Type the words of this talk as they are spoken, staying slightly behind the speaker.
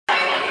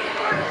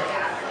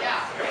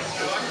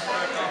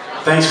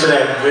Thanks for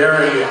that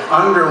very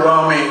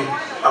underwhelming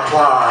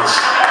applause.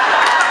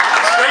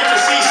 It's great to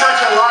see such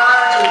a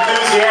large,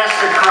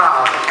 enthusiastic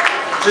crowd.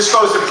 Just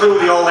goes to prove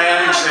the old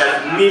adage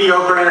that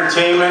mediocre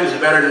entertainment is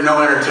better than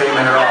no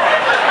entertainment at all.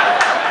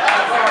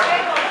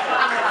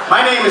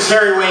 My name is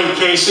Harry Wayne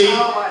Casey,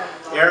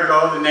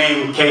 ergo the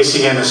name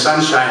Casey and the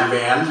Sunshine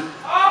Band.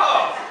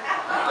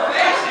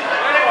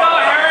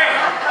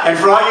 And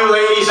for all you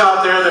ladies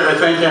out there that are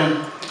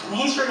thinking,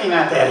 he's really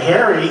not that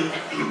hairy,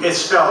 it's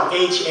spelled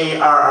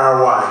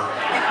H-A-R-R-Y.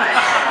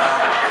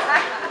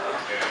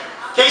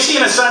 Casey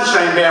and the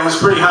Sunshine Band was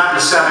pretty hot in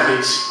the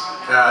 70s,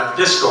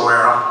 disco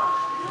era.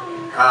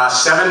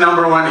 7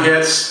 #1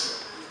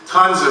 hits,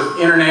 tons of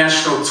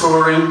international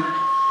touring.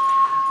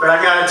 But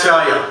I gotta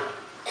tell you,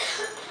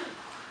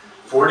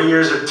 40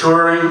 years of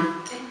touring,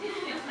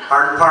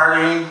 hard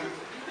partying,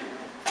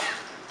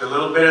 a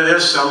little bit of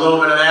this, a little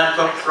bit of that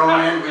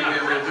thrown in, we've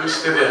been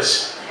reduced to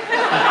this.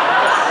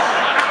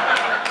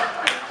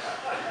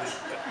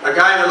 A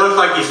guy that looked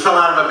like he fell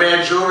out of a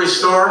bad jewelry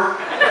store,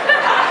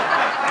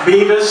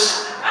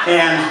 Beavis,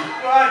 and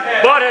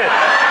Butthead.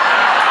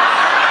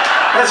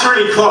 That's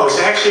really close.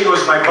 Actually, it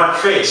was my butt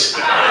face.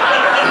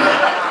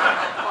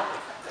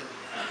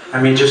 I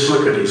mean, just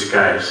look at these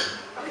guys.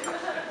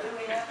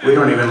 We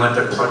don't even let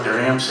them plug their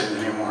amps in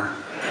anymore.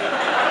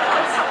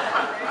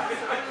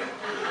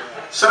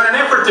 So in an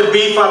effort to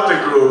beef up the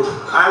group,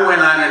 I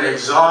went on an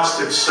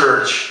exhaustive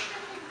search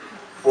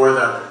for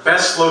the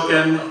best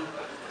looking,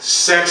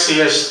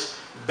 sexiest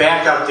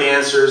backup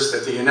dancers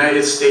that the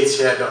United States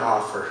had to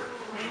offer.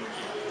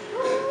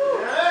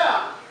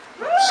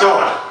 So,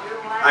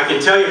 I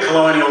can tell you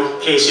Colonial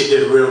Casey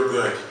did real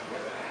good.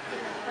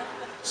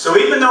 So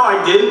even though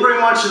I didn't bring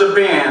much of the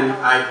band,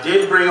 I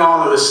did bring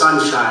all of the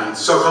sunshine.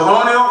 So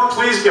Colonial,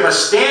 please give a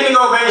standing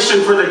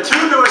ovation for the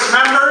 2 newest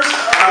members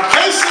of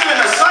Casey and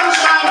the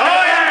Sunshine Band.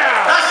 Oh,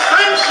 yeah. The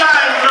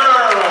Sunshine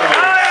Girls!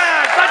 Oh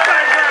yeah,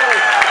 Sunshine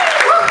Girls!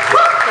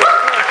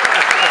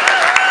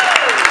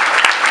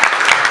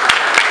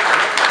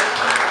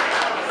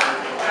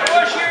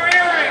 What's your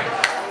earring?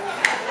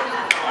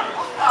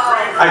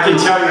 I can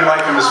tell you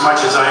like them as much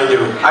as I do.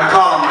 I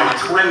call them my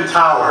twin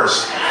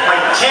towers,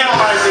 like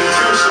tantalizing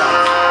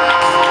twosome.